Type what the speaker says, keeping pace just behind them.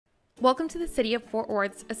Welcome to the City of Fort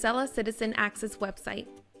Worth's Accessory Citizen Access website.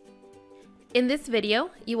 In this video,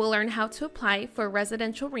 you will learn how to apply for a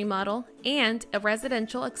residential remodel and a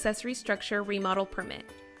residential accessory structure remodel permit.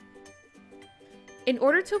 In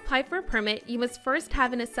order to apply for a permit, you must first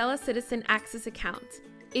have an Accessory Citizen Access account.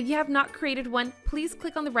 If you have not created one, please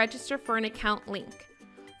click on the Register for an Account link.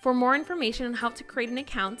 For more information on how to create an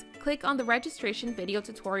account, click on the registration video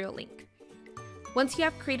tutorial link. Once you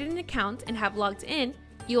have created an account and have logged in,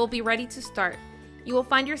 you will be ready to start. You will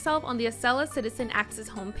find yourself on the Accessory Citizen Access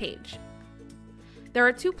homepage. There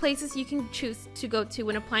are two places you can choose to go to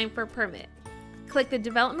when applying for a permit. Click the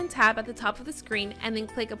Development tab at the top of the screen and then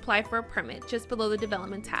click Apply for a Permit just below the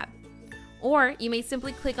Development tab. Or you may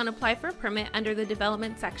simply click on Apply for a Permit under the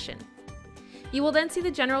Development section. You will then see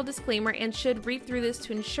the general disclaimer and should read through this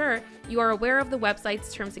to ensure you are aware of the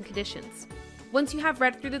website's terms and conditions. Once you have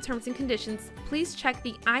read through the terms and conditions, please check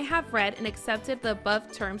the I have read and accepted the above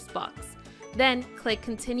terms box. Then click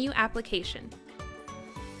Continue Application.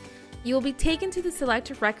 You will be taken to the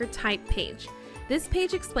Select Record Type page. This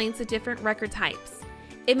page explains the different record types.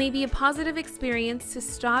 It may be a positive experience to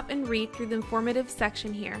stop and read through the informative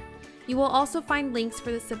section here. You will also find links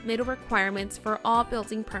for the submittal requirements for all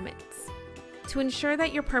building permits. To ensure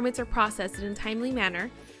that your permits are processed in a timely manner,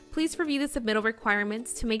 please review the submittal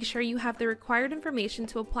requirements to make sure you have the required information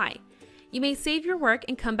to apply. You may save your work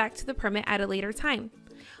and come back to the permit at a later time.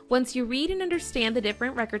 Once you read and understand the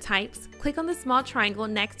different record types, click on the small triangle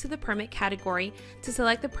next to the permit category to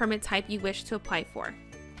select the permit type you wish to apply for.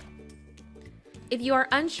 If you are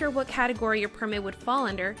unsure what category your permit would fall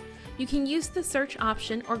under, you can use the search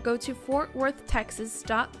option or go to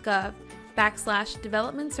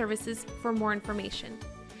fortworthtexas.gov/development services for more information.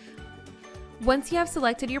 Once you have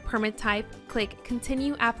selected your permit type, click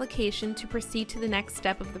Continue Application to proceed to the next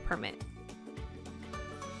step of the permit.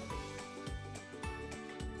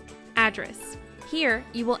 Address. Here,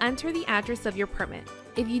 you will enter the address of your permit.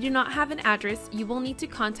 If you do not have an address, you will need to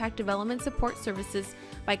contact Development Support Services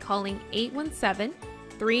by calling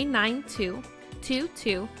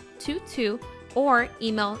 817-392-2222 or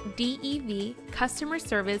email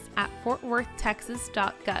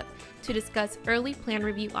devcustomerservice@fortworthtexas.gov to discuss early plan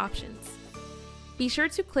review options. Be sure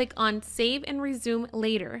to click on Save and Resume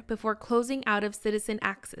later before closing out of Citizen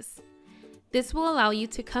Access. This will allow you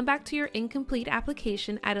to come back to your incomplete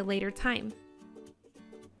application at a later time.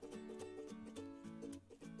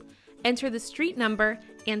 Enter the street number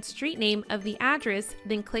and street name of the address,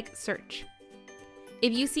 then click Search.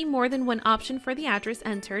 If you see more than one option for the address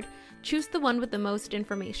entered, choose the one with the most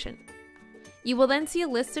information. You will then see a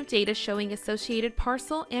list of data showing associated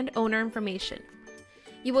parcel and owner information.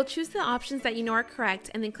 You will choose the options that you know are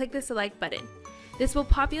correct and then click the Select button. This will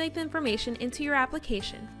populate the information into your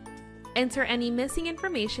application. Enter any missing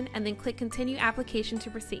information and then click Continue Application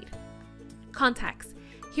to proceed. Contacts.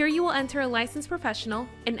 Here you will enter a licensed professional,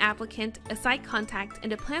 an applicant, a site contact,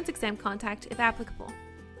 and a plans exam contact if applicable.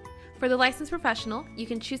 For the licensed professional, you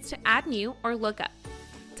can choose to add new or look up.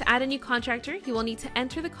 To add a new contractor, you will need to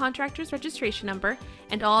enter the contractor's registration number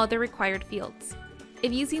and all other required fields.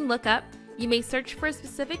 If using lookup, you may search for a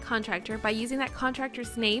specific contractor by using that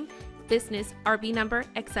contractor's name, business, RB number,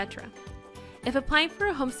 etc. If applying for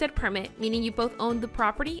a homestead permit, meaning you both own the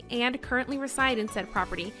property and currently reside in said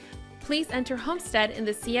property, please enter homestead in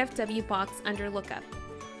the CFW box under lookup.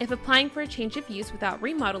 If applying for a change of use without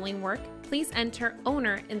remodeling work, please enter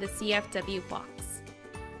owner in the CFW box.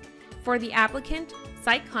 For the applicant,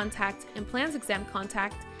 site contact, and plans exam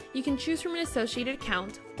contact, you can choose from an associated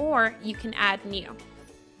account or you can add new.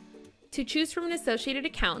 To choose from an associated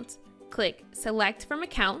account, click Select from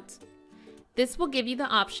Account. This will give you the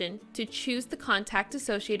option to choose the contact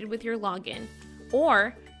associated with your login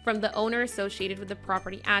or from the owner associated with the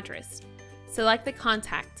property address. Select the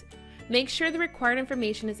contact. Make sure the required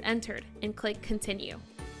information is entered and click Continue.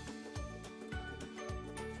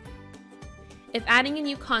 If adding a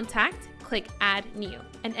new contact, click Add New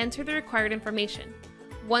and enter the required information.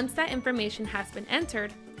 Once that information has been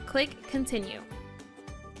entered, click Continue.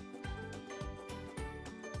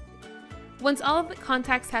 Once all of the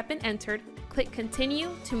contacts have been entered, click Continue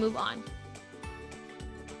to move on.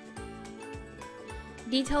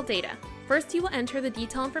 Detail data. First, you will enter the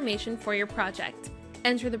detail information for your project.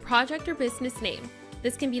 Enter the project or business name.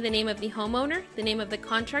 This can be the name of the homeowner, the name of the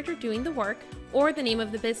contractor doing the work, or the name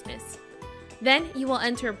of the business. Then, you will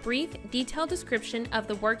enter a brief, detailed description of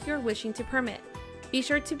the work you are wishing to permit. Be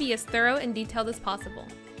sure to be as thorough and detailed as possible.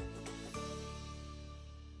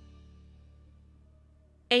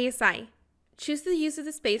 ASI. Choose the use of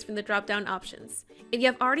the space from the drop-down options. If you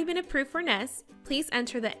have already been approved for NES, please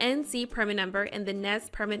enter the NZ permit number in the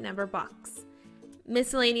NES permit number box.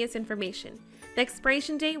 Miscellaneous information. The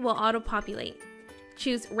expiration date will auto-populate.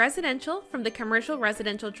 Choose Residential from the Commercial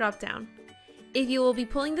Residential dropdown. If you will be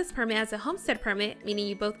pulling this permit as a homestead permit, meaning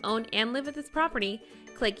you both own and live at this property,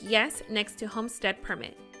 click Yes next to Homestead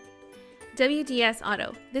Permit. WDS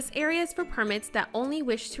Auto. This area is for permits that only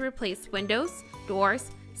wish to replace windows, doors,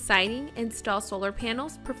 siding, install solar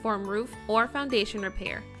panels, perform roof or foundation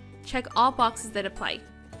repair. Check all boxes that apply.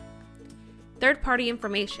 Third-party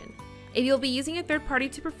information. If you'll be using a third party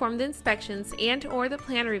to perform the inspections and/or the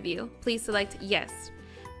plan review, please select Yes.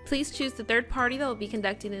 Please choose the third party that will be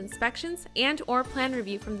conducting the inspections and/or plan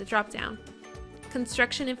review from the dropdown.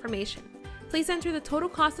 Construction information. Please enter the total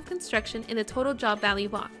cost of construction in the total job value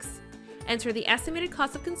box. Enter the estimated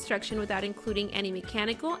cost of construction without including any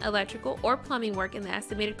mechanical, electrical, or plumbing work in the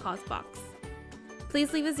estimated cost box.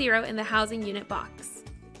 Please leave a 0 in the housing unit box.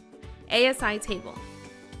 ASI table.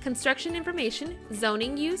 Construction information,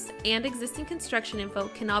 zoning use, and existing construction info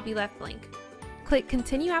can all be left blank. Click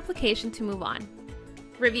Continue Application to move on.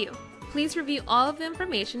 Review. Please review all of the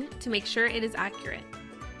information to make sure it is accurate.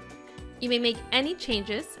 You may make any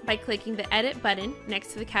changes by clicking the Edit button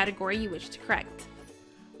next to the category you wish to correct.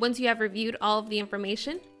 Once you have reviewed all of the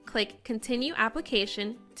information, click Continue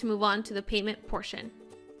Application to move on to the payment portion.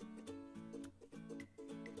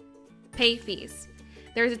 Pay fees.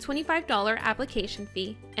 There is a $25 application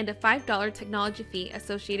fee and a $5 technology fee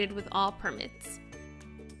associated with all permits.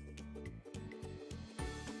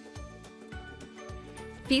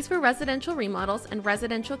 Fees for residential remodels and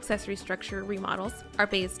residential accessory structure remodels are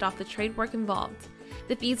based off the trade work involved.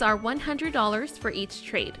 The fees are $100 for each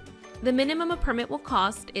trade. The minimum a permit will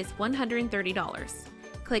cost is $130.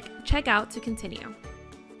 Click Checkout to continue.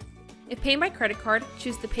 If paying by credit card,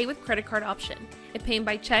 choose the Pay with Credit Card option. If paying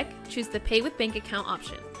by check, choose the Pay with Bank Account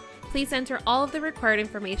option. Please enter all of the required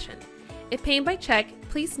information. If paying by check,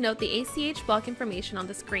 please note the ACH block information on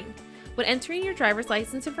the screen. When entering your driver's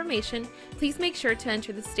license information, please make sure to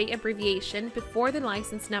enter the state abbreviation before the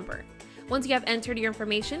license number. Once you have entered your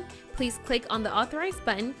information, please click on the Authorize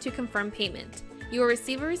button to confirm payment. You will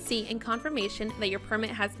receive a receipt and confirmation that your permit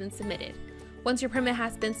has been submitted. Once your permit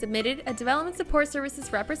has been submitted, a Development Support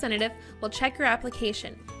Services representative will check your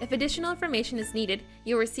application. If additional information is needed,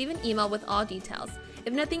 you will receive an email with all details.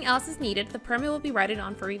 If nothing else is needed, the permit will be righted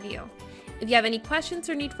on for review. If you have any questions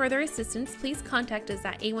or need further assistance, please contact us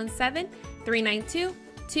at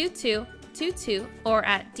 817-392-2222 or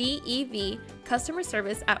at DEV customer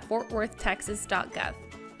service@fortworthtexas.gov.